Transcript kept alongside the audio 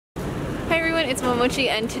Hi everyone, it's Momochi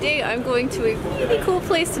and today I'm going to a really cool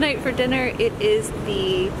place tonight for dinner. It is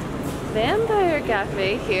the Vampire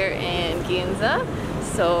Cafe here in Ginza.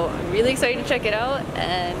 So I'm really excited to check it out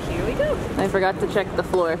and here we go. I forgot to check the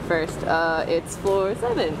floor first. It's floor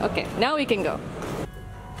 7. Okay, now we can go.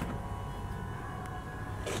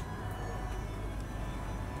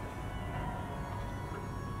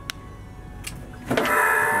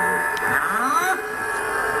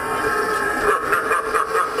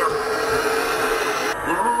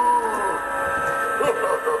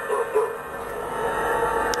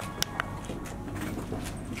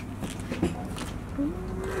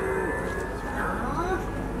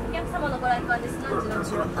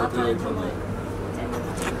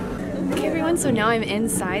 Okay everyone, so now I'm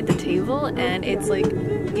inside the table and it's like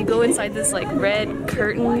you go inside this like red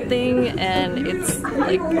curtain thing and it's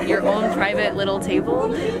like your own private little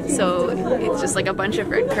table, so it's just like a bunch of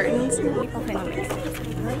red curtains. そ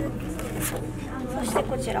して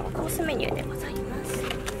こちらはコースメニューでございます。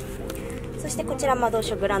そしてこちら魔導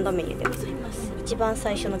書グランドメニューでございます。一番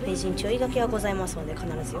最初のページに注意書きがございますので必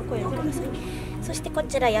ずよくお読みください。そしてこ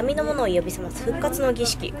ちら闇のものを呼び覚ます復活の儀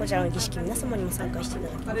式、こちらの儀式皆様にも参加してい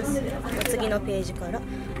ただきます。お次のページから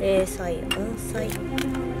冷菜、温菜、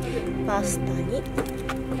パスタに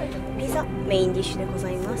ピザ、メインディッシュでござ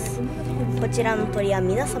います。こちらの鳥は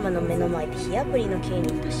皆様の目の前で火あぶりの刑に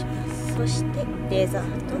いたします。そしてデザー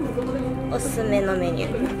ト、おすすめのメニ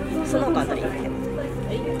ュー、その他のドリンクでございます。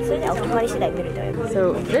それではおかわり次第メニューでお願いします。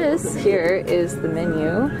 So this here is the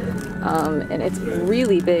menu, and it's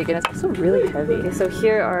really big and it's also really heavy. So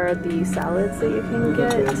here are the salads that you can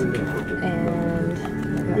get, and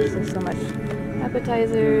oh my gosh, there's so much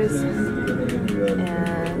appetizers,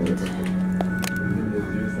 and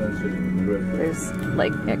there's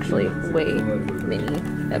like actually way many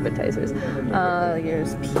appetizers.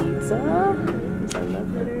 Here's pizza. I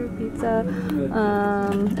love butter pizza,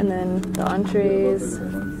 and then the entrees,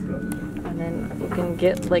 and then you can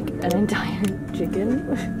get like an entire chicken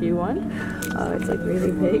if you want. It's like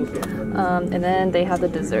really big, and then they have the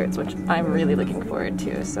desserts, which I'm really looking forward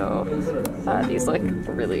to. So these look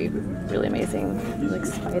really amazing. Like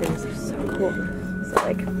spiders are so cool. So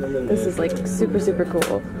like this is like super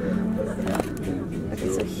cool. Okay,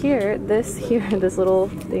 so here, this little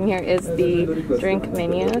thing here is the drink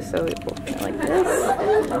menu. So we pull it like this,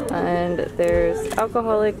 and there's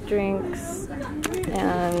alcoholic drinks,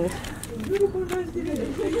 and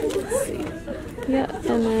let's see, yeah,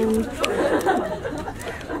 and then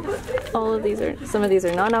all of these are, some of these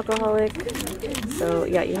are non-alcoholic. So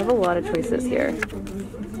yeah, you have a lot of choices here.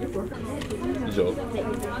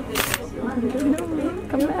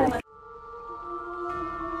 Come back.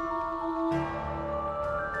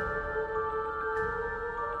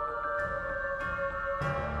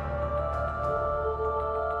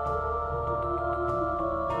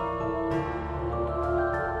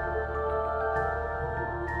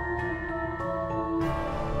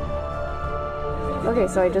 Okay,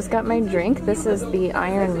 so I just got my drink. This is the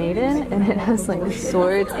Iron Maiden, and it has like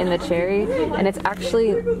swords in the cherry, and it's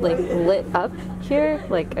actually like lit up here.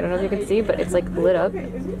 Like, I don't know if you can see, but it's like lit up,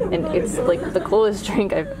 and it's like the coolest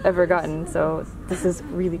drink I've ever gotten. So this is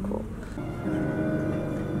really cool.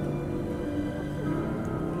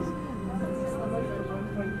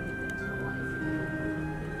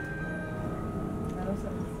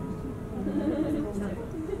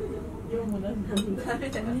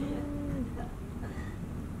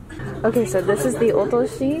 Okay, so this is the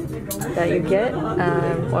otoshi that you get,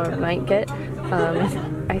 or might get.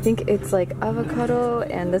 I think it's like avocado,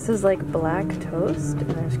 and this is like black toast, and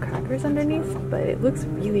there's crackers underneath, but it looks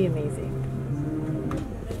really amazing.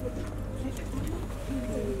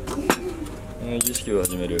 儀式を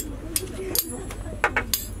始める。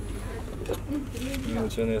今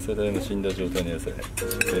ちの野菜体の死んだ状態の野菜、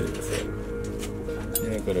手にください。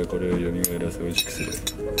今からこれを蘇らせ美味しくする。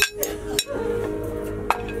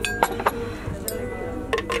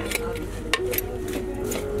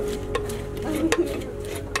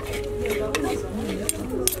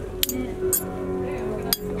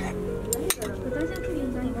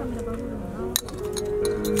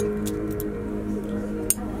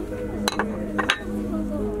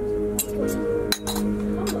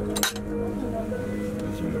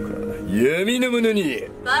闇の者に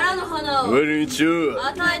バラの花を我に道を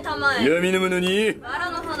与えたまえ。闇の者にバ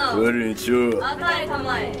ラの花を我に道を与えた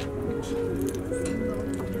まえ。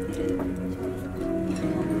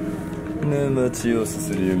生血をす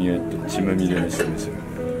すりよみがえって血まみれにしてみせる。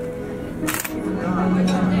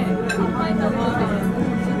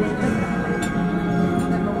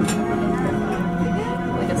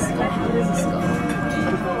What is this called?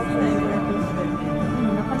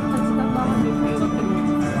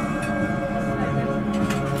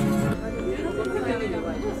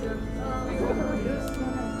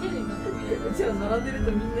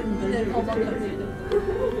 こ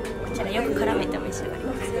ちらよく絡めてお召し上がりく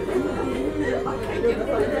ださい。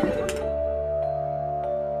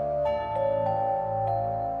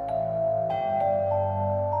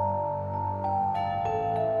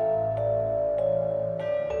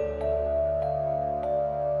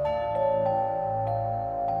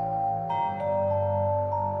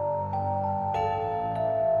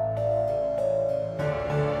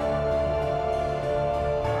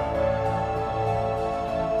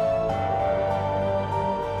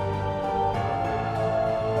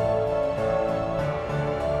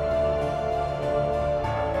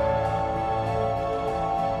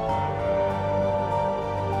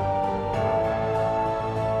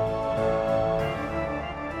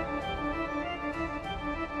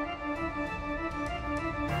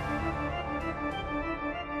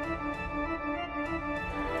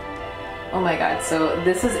Oh my god, so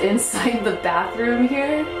this is inside the bathroom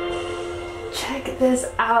here. Check this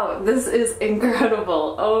out. This is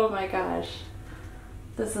incredible. Oh my gosh.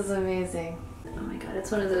 This is amazing. Oh my god, it's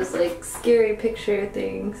one of those like scary picture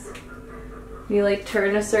things. You like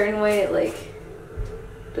turn a certain way, it like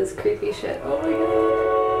does creepy shit. Oh my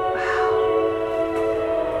god. Wow.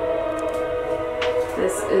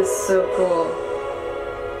 This is so cool.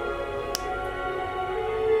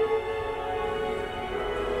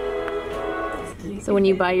 So when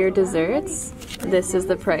you buy your desserts, this is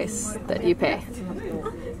the price that you pay.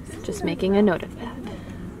 Just making a note of that.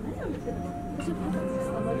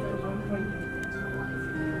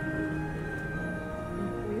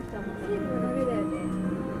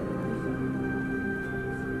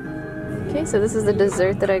 Okay, so this is the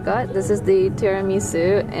dessert that I got. This is the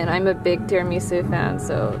tiramisu, and I'm a big tiramisu fan,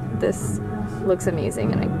 so this looks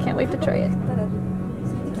amazing and I can't wait to try it.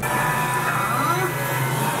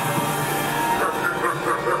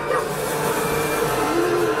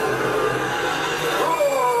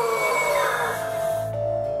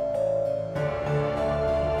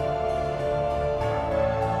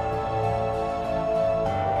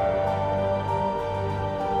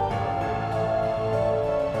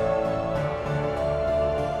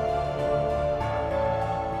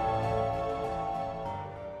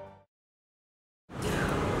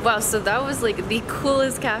 Wow, so that was like the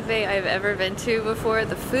coolest cafe I've ever been to before.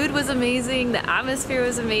 The food was amazing, the atmosphere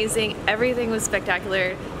was amazing, everything was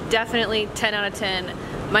spectacular. Definitely 10 out of 10.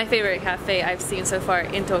 My favorite cafe I've seen so far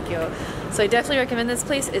in Tokyo. So I definitely recommend this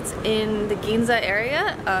place. It's in the Ginza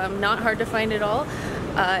area, not hard to find at all.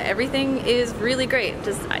 Everything is really great.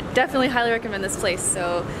 I definitely highly recommend this place.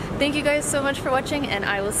 So thank you guys so much for watching, and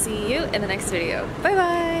I will see you in the next video. Bye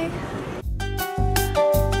bye!